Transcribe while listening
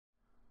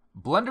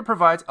Blender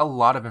provides a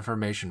lot of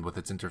information with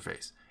its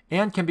interface,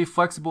 and can be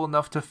flexible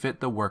enough to fit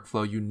the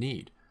workflow you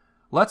need.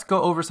 Let's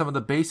go over some of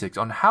the basics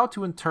on how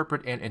to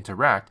interpret and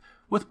interact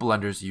with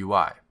Blender's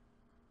UI.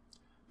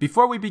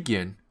 Before we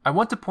begin, I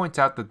want to point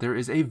out that there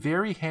is a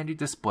very handy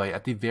display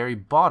at the very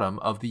bottom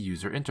of the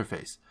user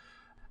interface.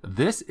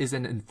 This is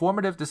an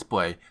informative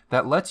display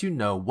that lets you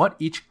know what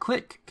each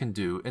click can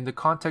do in the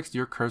context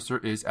your cursor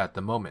is at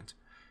the moment.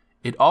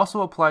 It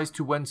also applies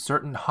to when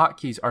certain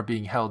hotkeys are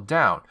being held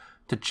down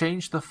to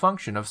change the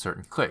function of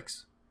certain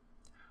clicks.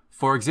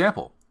 For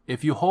example,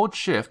 if you hold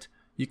Shift,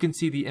 you can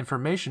see the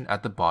information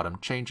at the bottom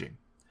changing.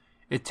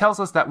 It tells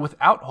us that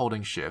without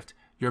holding Shift,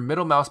 your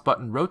middle mouse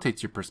button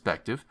rotates your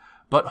perspective,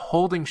 but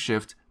holding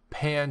Shift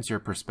pans your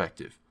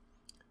perspective.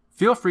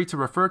 Feel free to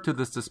refer to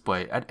this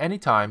display at any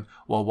time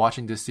while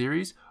watching this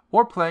series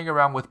or playing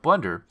around with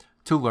Blender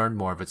to learn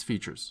more of its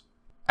features.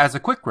 As a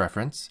quick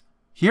reference,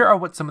 here are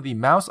what some of the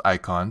mouse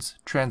icons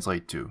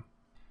translate to.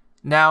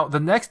 Now, the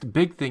next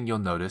big thing you'll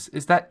notice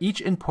is that each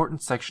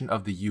important section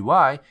of the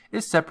UI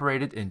is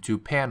separated into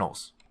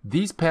panels.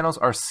 These panels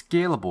are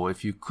scalable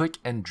if you click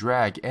and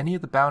drag any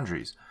of the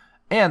boundaries,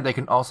 and they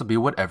can also be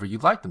whatever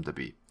you'd like them to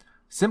be.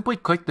 Simply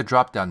click the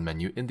drop-down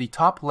menu in the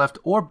top left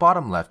or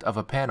bottom left of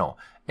a panel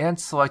and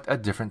select a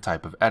different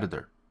type of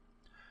editor.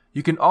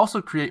 You can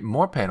also create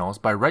more panels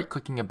by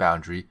right-clicking a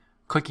boundary,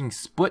 clicking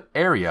Split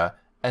Area,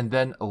 and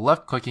then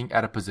left-clicking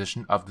at a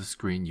position of the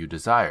screen you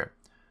desire.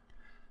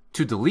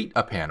 To delete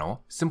a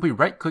panel, simply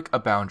right-click a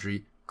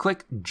boundary,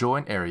 click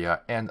Join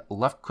Area, and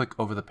left-click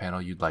over the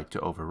panel you'd like to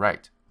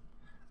overwrite.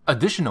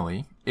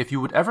 Additionally, if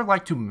you would ever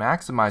like to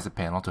maximize a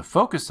panel to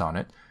focus on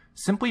it,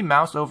 simply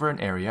mouse over an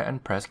area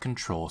and press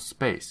Ctrl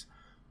Space.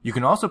 You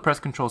can also press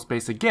Ctrl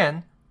Space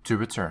again to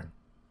return.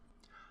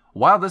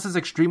 While this is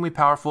extremely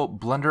powerful,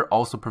 Blender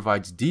also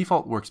provides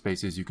default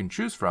workspaces you can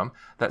choose from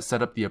that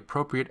set up the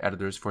appropriate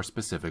editors for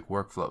specific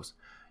workflows.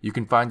 You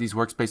can find these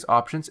workspace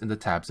options in the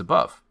tabs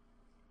above.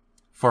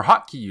 For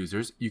hotkey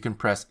users, you can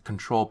press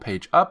Control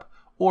Page Up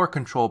or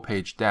Control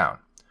Page Down.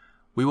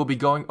 We will be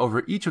going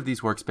over each of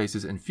these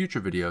workspaces in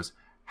future videos.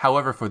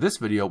 However, for this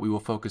video, we will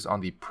focus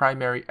on the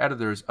primary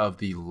editors of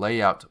the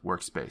Layout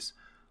workspace.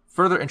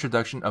 Further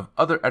introduction of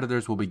other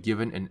editors will be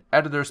given in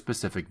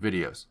editor-specific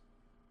videos.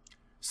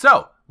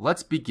 So,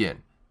 let's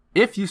begin.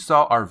 If you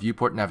saw our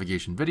viewport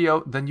navigation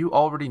video, then you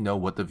already know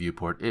what the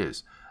viewport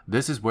is.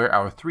 This is where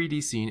our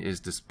 3D scene is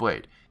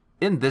displayed.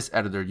 In this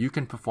editor, you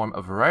can perform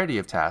a variety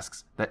of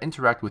tasks that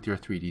interact with your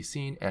 3D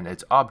scene and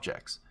its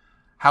objects.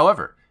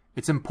 However,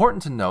 it's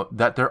important to note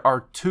that there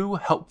are two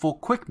helpful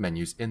quick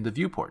menus in the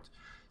viewport.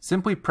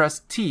 Simply press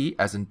T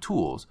as in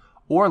Tools,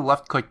 or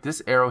left-click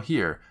this arrow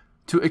here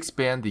to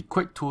expand the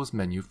Quick Tools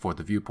menu for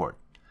the viewport.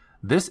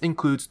 This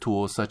includes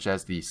tools such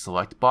as the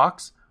Select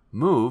Box,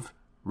 Move,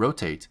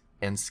 Rotate,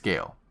 and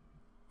Scale.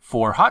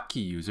 For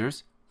hotkey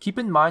users, keep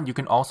in mind you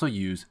can also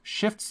use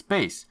Shift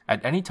Space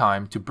at any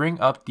time to bring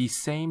up the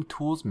same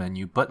tools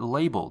menu but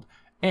labeled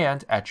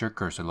and at your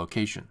cursor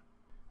location.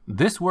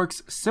 This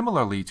works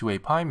similarly to a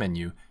pie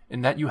menu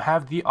in that you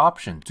have the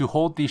option to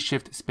hold the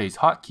Shift Space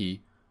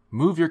hotkey,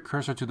 move your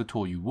cursor to the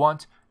tool you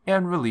want,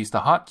 and release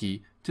the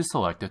hotkey to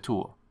select a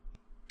tool.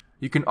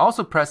 You can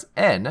also press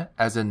N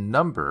as in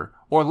number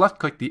or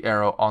left-click the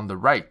arrow on the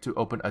right to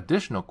open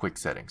additional quick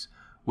settings,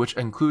 which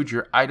include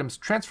your item's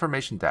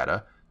transformation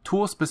data,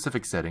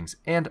 tool-specific settings,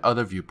 and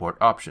other viewport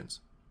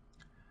options.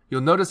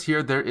 You'll notice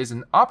here there is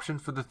an option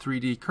for the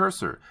 3D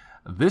cursor.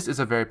 This is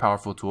a very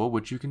powerful tool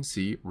which you can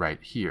see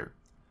right here.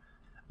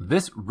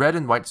 This red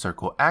and white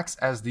circle acts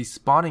as the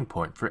spawning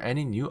point for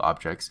any new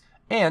objects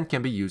and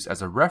can be used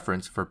as a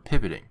reference for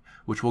pivoting,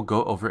 which we'll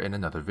go over in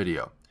another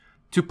video.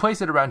 To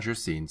place it around your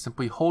scene,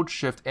 simply hold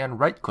Shift and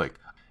right-click.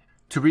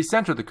 To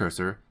recenter the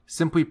cursor,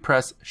 simply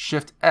press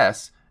Shift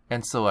S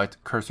and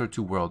select Cursor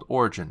to World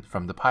Origin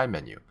from the pie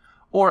menu,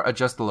 or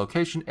adjust the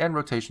location and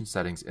rotation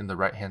settings in the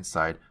right-hand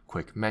side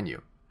quick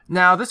menu.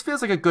 Now, this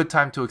feels like a good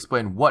time to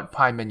explain what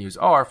pie menus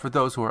are for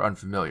those who are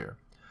unfamiliar.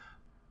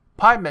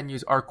 Pie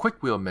menus are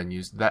quick wheel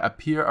menus that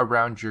appear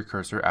around your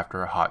cursor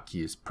after a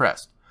hotkey is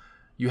pressed.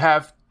 You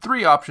have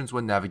three options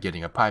when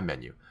navigating a pie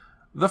menu.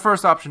 The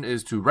first option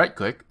is to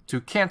right-click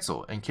to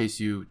cancel in case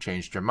you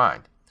changed your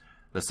mind.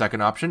 The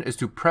second option is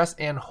to press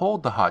and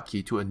hold the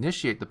hotkey to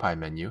initiate the pie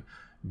menu,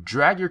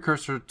 drag your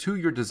cursor to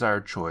your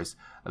desired choice,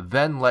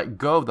 then let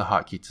go of the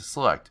hotkey to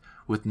select,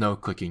 with no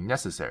clicking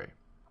necessary.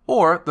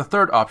 Or the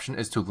third option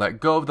is to let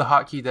go of the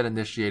hotkey that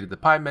initiated the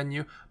pie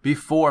menu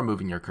before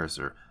moving your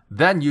cursor,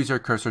 then use your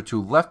cursor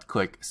to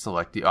left-click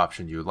select the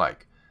option you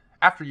like.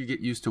 After you get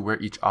used to where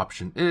each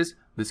option is,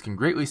 this can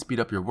greatly speed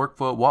up your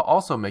workflow while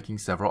also making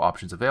several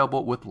options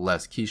available with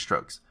less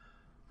keystrokes.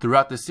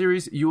 Throughout this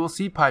series, you will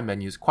see pie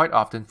menus quite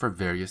often for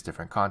various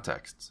different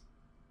contexts.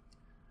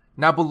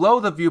 Now below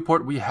the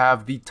viewport we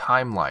have the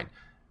timeline.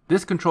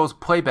 This controls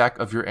playback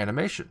of your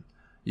animation.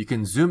 You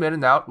can zoom in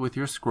and out with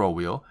your scroll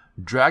wheel,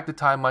 drag the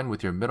timeline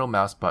with your middle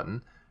mouse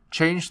button,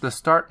 change the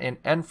start and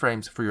end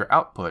frames for your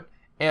output,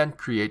 and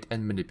create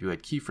and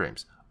manipulate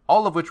keyframes,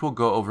 all of which we'll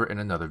go over in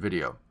another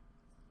video.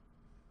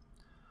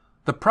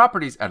 The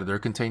Properties editor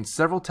contains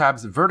several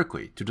tabs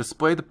vertically to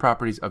display the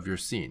properties of your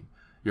scene,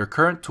 your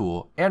current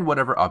tool, and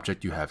whatever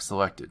object you have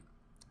selected.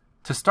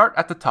 To start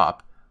at the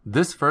top,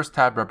 this first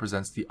tab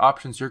represents the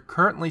options your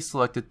currently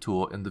selected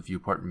tool in the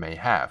viewport may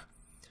have.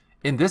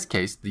 In this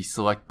case, the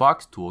Select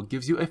Box tool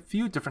gives you a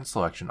few different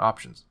selection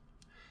options.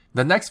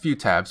 The next few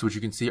tabs, which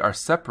you can see are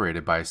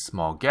separated by a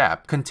small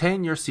gap,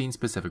 contain your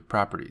scene-specific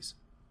properties.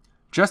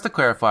 Just to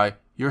clarify,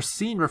 your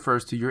scene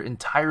refers to your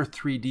entire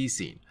 3D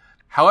scene.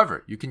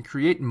 However, you can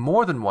create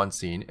more than one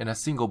scene in a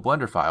single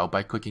Blender file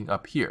by clicking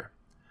up here.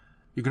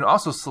 You can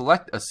also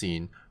select a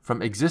scene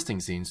from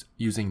existing scenes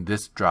using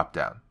this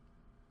drop-down.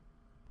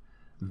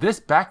 This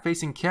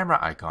back-facing camera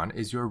icon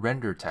is your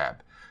Render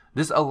tab.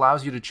 This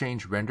allows you to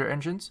change render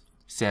engines,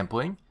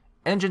 sampling,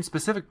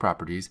 engine-specific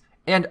properties,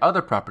 and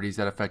other properties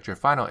that affect your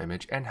final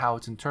image and how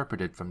it's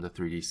interpreted from the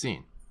 3D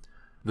scene.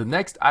 The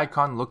next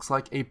icon looks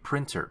like a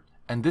printer,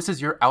 and this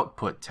is your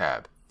Output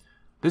tab.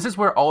 This is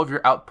where all of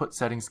your output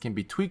settings can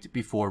be tweaked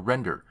before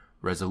render: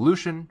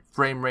 resolution,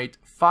 frame rate,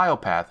 file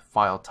path,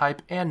 file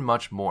type, and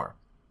much more.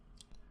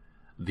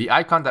 The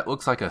icon that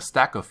looks like a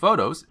stack of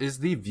photos is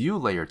the View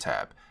Layer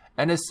tab,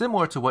 and is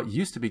similar to what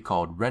used to be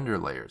called render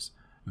layers.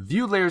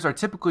 View layers are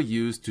typically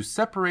used to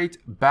separate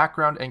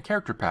background and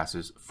character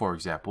passes, for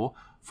example,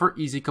 for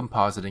easy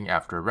compositing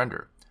after a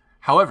render.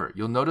 However,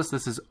 you'll notice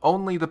this is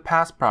only the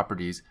pass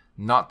properties,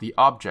 not the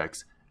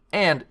objects,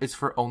 and it's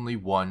for only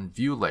one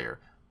view layer,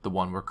 the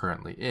one we're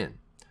currently in.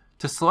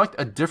 To select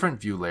a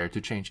different view layer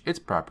to change its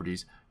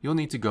properties, you'll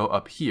need to go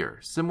up here,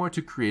 similar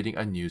to creating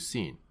a new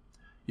scene.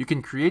 You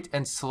can create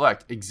and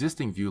select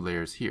existing view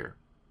layers here.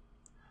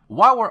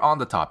 While we're on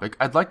the topic,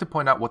 I'd like to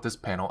point out what this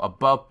panel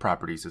above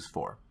Properties is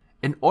for.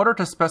 In order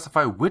to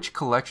specify which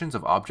collections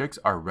of objects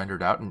are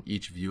rendered out in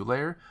each view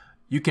layer,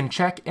 you can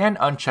check and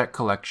uncheck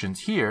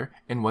collections here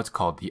in what's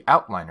called the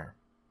outliner.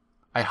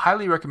 I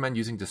highly recommend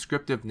using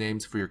descriptive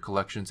names for your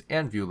collections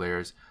and view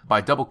layers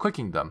by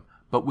double-clicking them,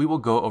 but we will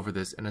go over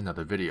this in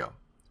another video.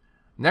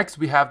 Next,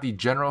 we have the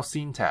General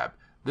Scene tab.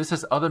 This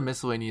has other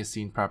miscellaneous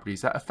scene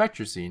properties that affect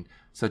your scene,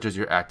 such as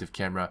your active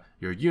camera,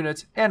 your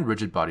units, and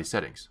rigid body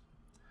settings.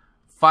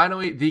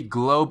 Finally, the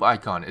Globe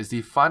icon is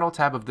the final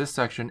tab of this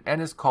section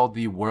and is called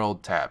the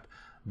World tab.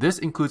 This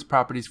includes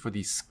properties for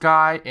the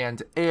sky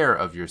and air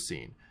of your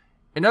scene.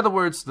 In other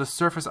words, the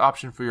surface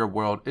option for your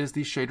world is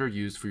the shader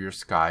used for your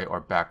sky or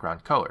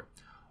background color,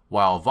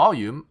 while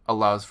Volume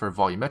allows for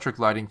volumetric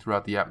lighting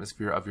throughout the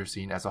atmosphere of your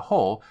scene as a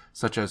whole,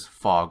 such as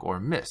fog or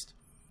mist.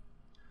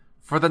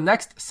 For the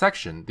next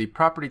section, the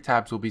property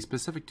tabs will be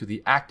specific to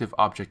the active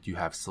object you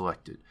have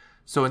selected.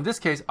 So in this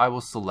case, I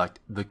will select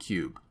the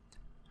cube.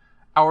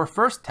 Our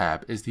first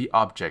tab is the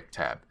Object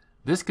tab.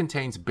 This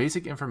contains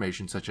basic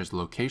information such as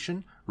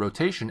location,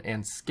 rotation,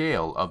 and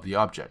scale of the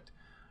object.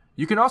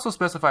 You can also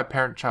specify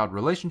parent-child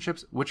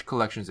relationships, which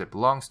collections it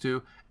belongs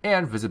to,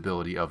 and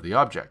visibility of the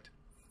object.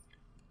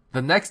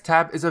 The next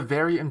tab is a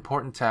very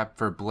important tab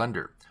for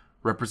Blender.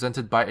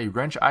 Represented by a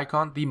wrench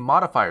icon, the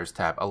Modifiers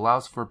tab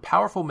allows for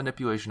powerful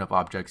manipulation of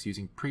objects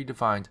using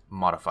predefined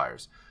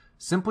modifiers.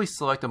 Simply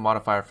select a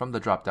modifier from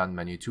the drop-down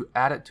menu to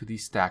add it to the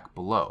stack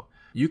below.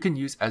 You can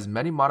use as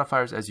many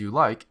modifiers as you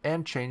like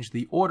and change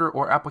the order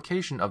or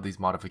application of these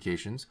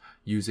modifications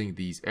using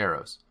these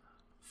arrows.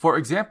 For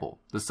example,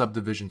 the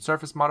Subdivision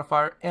Surface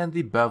modifier and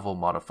the Bevel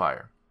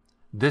modifier.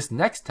 This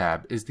next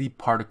tab is the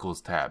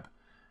Particles tab.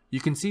 You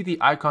can see the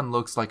icon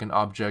looks like an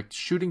object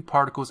shooting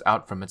particles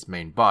out from its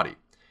main body.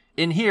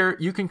 In here,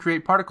 you can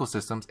create particle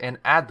systems and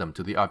add them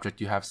to the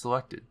object you have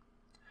selected.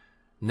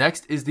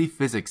 Next is the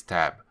Physics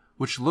tab,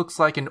 which looks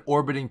like an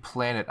orbiting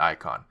planet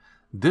icon.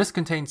 This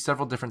contains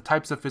several different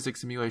types of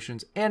physics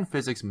simulations and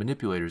physics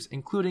manipulators,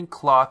 including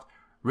cloth,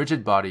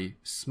 rigid body,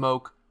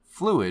 smoke,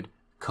 fluid,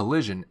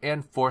 collision,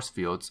 and force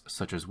fields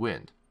such as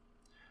wind.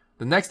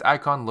 The next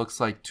icon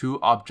looks like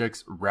two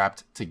objects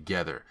wrapped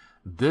together.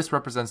 This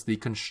represents the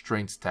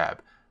Constraints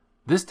tab.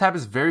 This tab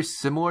is very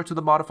similar to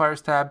the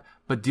Modifiers tab,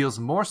 but deals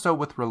more so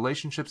with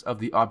relationships of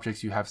the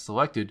objects you have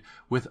selected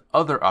with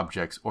other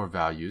objects or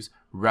values,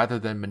 rather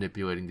than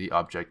manipulating the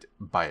object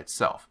by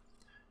itself.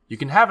 You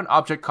can have an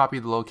object copy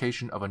the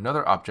location of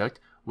another object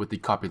with the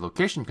Copy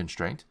Location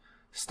constraint,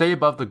 stay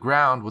above the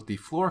ground with the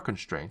Floor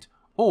constraint,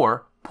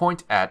 or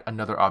point at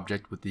another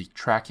object with the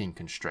Tracking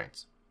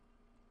constraints.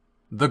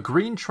 The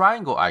green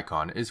triangle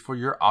icon is for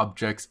your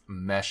object's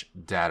mesh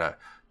data.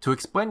 To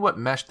explain what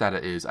mesh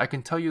data is, I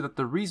can tell you that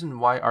the reason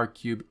why our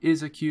cube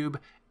is a cube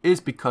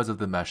is because of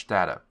the mesh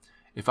data.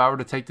 If I were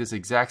to take this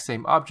exact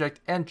same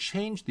object and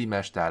change the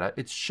mesh data,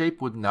 its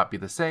shape would not be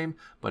the same,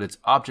 but its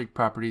object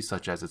properties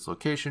such as its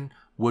location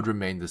would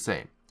remain the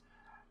same.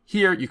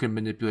 Here you can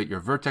manipulate your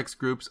vertex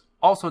groups,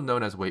 also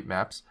known as weight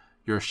maps,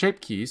 your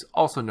shape keys,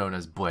 also known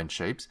as blend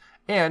shapes,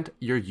 and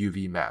your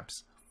UV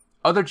maps.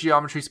 Other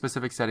geometry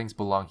specific settings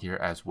belong here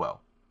as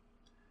well.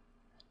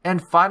 And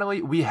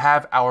finally, we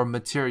have our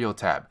Material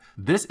tab.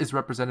 This is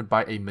represented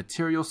by a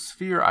Material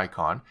Sphere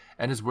icon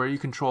and is where you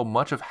control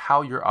much of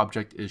how your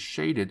object is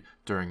shaded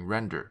during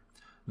render.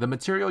 The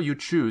material you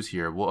choose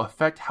here will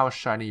affect how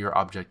shiny your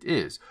object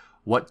is.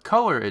 what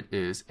color it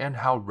is, and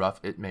how rough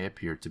it may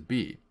appear to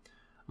be.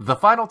 The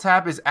final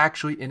tab is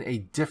actually in a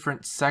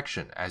different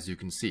section, as you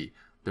can see.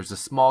 There's a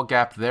small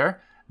gap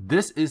there.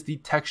 This is the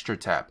Texture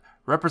tab,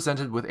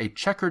 represented with a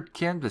checkered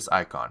canvas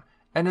icon,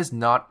 and is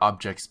not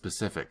object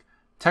specific.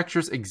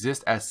 Textures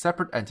exist as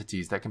separate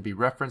entities that can be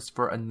referenced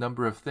for a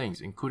number of things,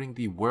 including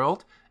the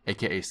world,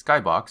 aka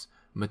skybox,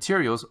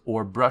 materials,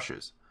 or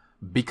brushes.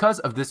 Because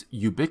of this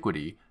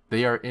ubiquity,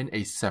 they are in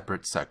a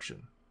separate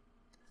section.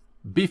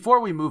 Before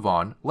we move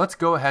on, let's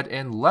go ahead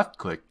and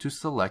left-click to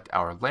select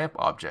our lamp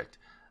object.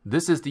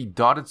 This is the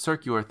dotted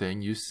circular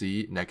thing you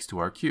see next to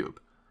our cube.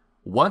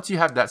 Once you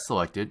have that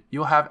selected,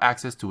 you'll have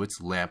access to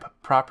its lamp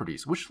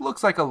properties, which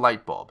looks like a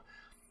light bulb.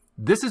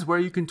 This is where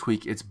you can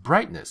tweak its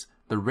brightness,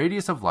 the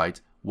radius of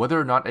light, whether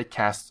or not it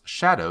casts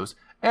shadows,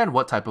 and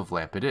what type of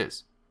lamp it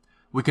is.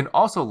 We can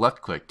also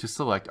left-click to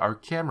select our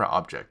camera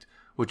object,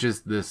 which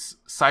is this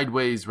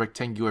sideways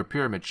rectangular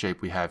pyramid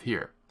shape we have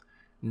here.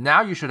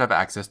 Now you should have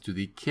access to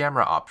the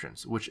camera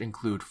options, which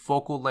include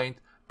focal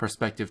length,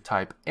 perspective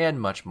type, and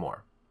much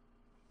more.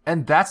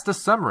 And that's the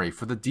summary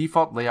for the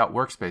default layout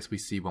workspace we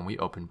see when we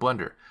open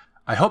Blender.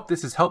 I hope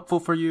this is helpful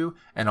for you,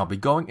 and I'll be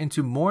going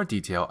into more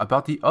detail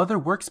about the other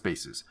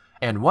workspaces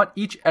and what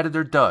each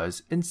editor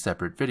does in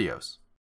separate videos.